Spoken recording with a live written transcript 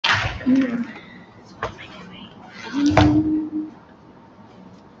You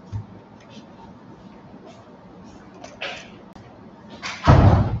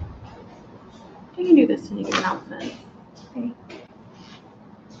can do this when you give announcements. Okay.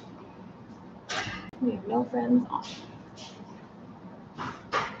 We have no friends on.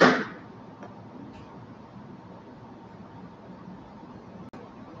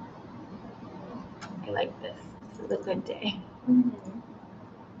 I like this. This is a good day.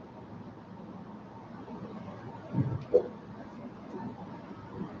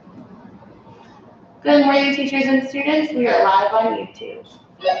 Good morning, teachers and students. We are live on YouTube.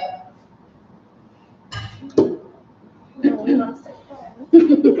 We lost our phone. I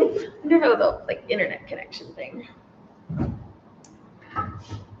wonder how the internet connection thing.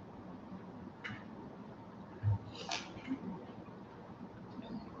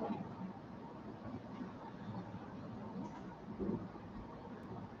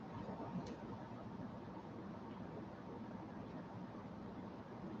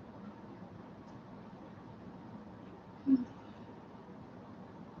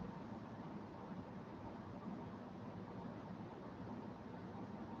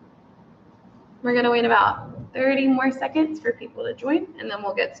 We're going to wait about 30 more seconds for people to join, and then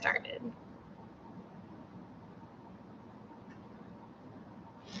we'll get started.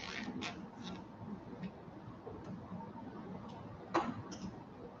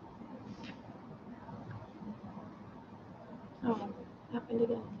 Oh, happened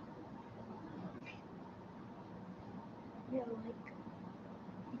again.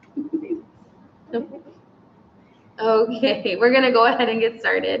 Nope. Okay, we're going to go ahead and get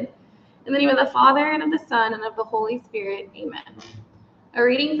started. In the name of the Father, and of the Son, and of the Holy Spirit, amen. A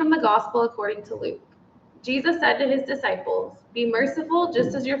reading from the Gospel according to Luke. Jesus said to his disciples, "Be merciful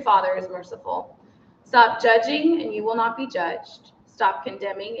just as your Father is merciful. Stop judging, and you will not be judged. Stop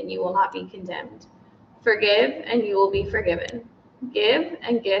condemning, and you will not be condemned. Forgive, and you will be forgiven. Give,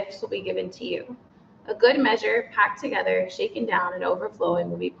 and gifts will be given to you. A good measure, packed together, shaken down, and overflowing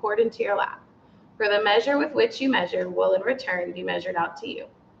will be poured into your lap. For the measure with which you measure will in return be measured out to you."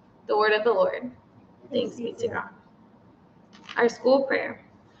 The word of the Lord. Thanks be to God. Our school prayer.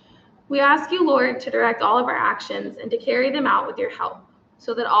 We ask you, Lord, to direct all of our actions and to carry them out with your help,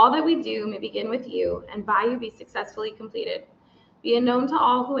 so that all that we do may begin with you and by you be successfully completed. Be it known to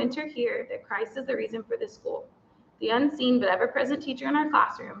all who enter here that Christ is the reason for this school, the unseen but ever-present teacher in our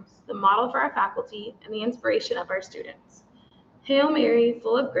classrooms, the model for our faculty, and the inspiration of our students. Hail Mary,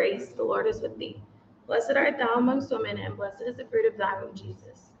 full of grace, the Lord is with thee. Blessed art thou amongst women, and blessed is the fruit of thy womb,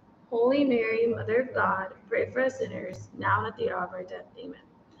 Jesus. Holy Mary, Mother of God, pray for us sinners, now and at the hour of our death. Amen.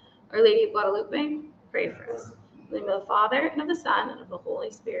 Our Lady of Guadalupe, pray for us. In the name of the Father, and of the Son, and of the Holy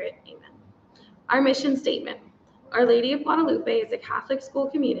Spirit. Amen. Our mission statement. Our Lady of Guadalupe is a Catholic school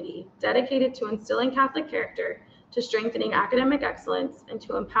community dedicated to instilling Catholic character, to strengthening academic excellence, and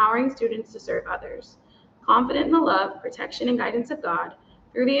to empowering students to serve others. Confident in the love, protection, and guidance of God,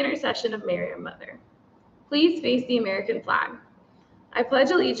 through the intercession of Mary, our Mother. Please face the American flag. I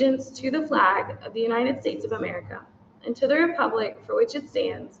pledge allegiance to the flag of the United States of America, and to the republic for which it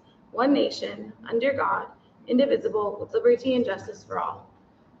stands, one nation, under God, indivisible, with liberty and justice for all.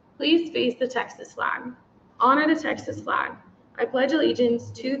 Please face the Texas flag. Honor the Texas flag. I pledge allegiance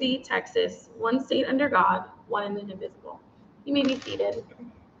to the Texas, one state under God, one and indivisible. You may be seated.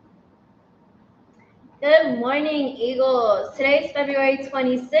 Good morning, Eagles. Today is February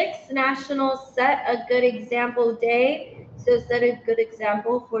 26th, National Set a Good Example Day. So set a good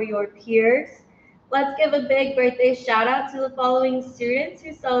example for your peers. Let's give a big birthday shout out to the following students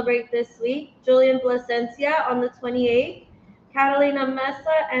who celebrate this week. Julian Placencia on the 28th, Catalina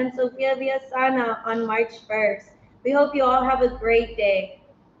Mesa and Sofia Villasana on March 1st. We hope you all have a great day.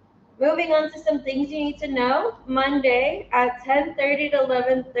 Moving on to some things you need to know. Monday at 10:30 to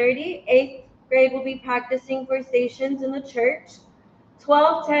 11:30, 8th grade will be practicing for stations in the church.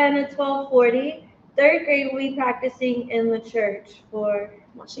 12:10 to 12:40, 3rd grade will be practicing in the church for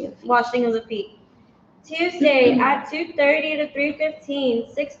washing of the feet. Tuesday at 2:30 to 3:15,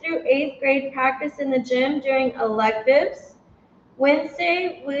 6th through 8th grade practice in the gym during electives.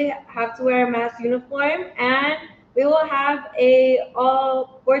 Wednesday, we have to wear a mask uniform, and we will have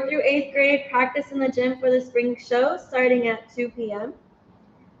all 4th through 8th grade practice in the gym for the spring show starting at 2 p.m.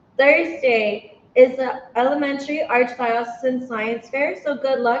 Thursday is the elementary arts diocesan science fair, so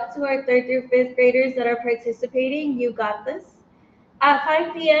good luck to our 3rd through 5th graders that are participating. You got this. At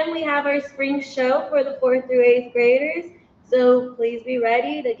 5 p.m., we have our spring show for the 4th through 8th graders, so please be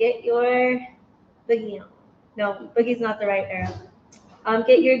ready to get your boogie on. No, boogie's not the right era.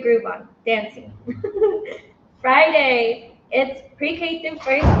 Get your groove on, dancing. Friday It's pre-K through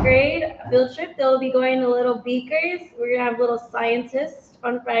first grade field trip. They'll be going to Little Beakers. We're gonna have little scientists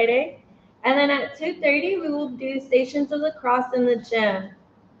on Friday. And then at 2:30, we will do Stations of the Cross in the gym.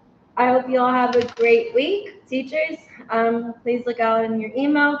 I hope you all have a great week. Teachers, please look out in your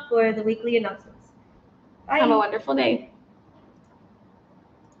email for the weekly announcements. Bye. Have a wonderful day.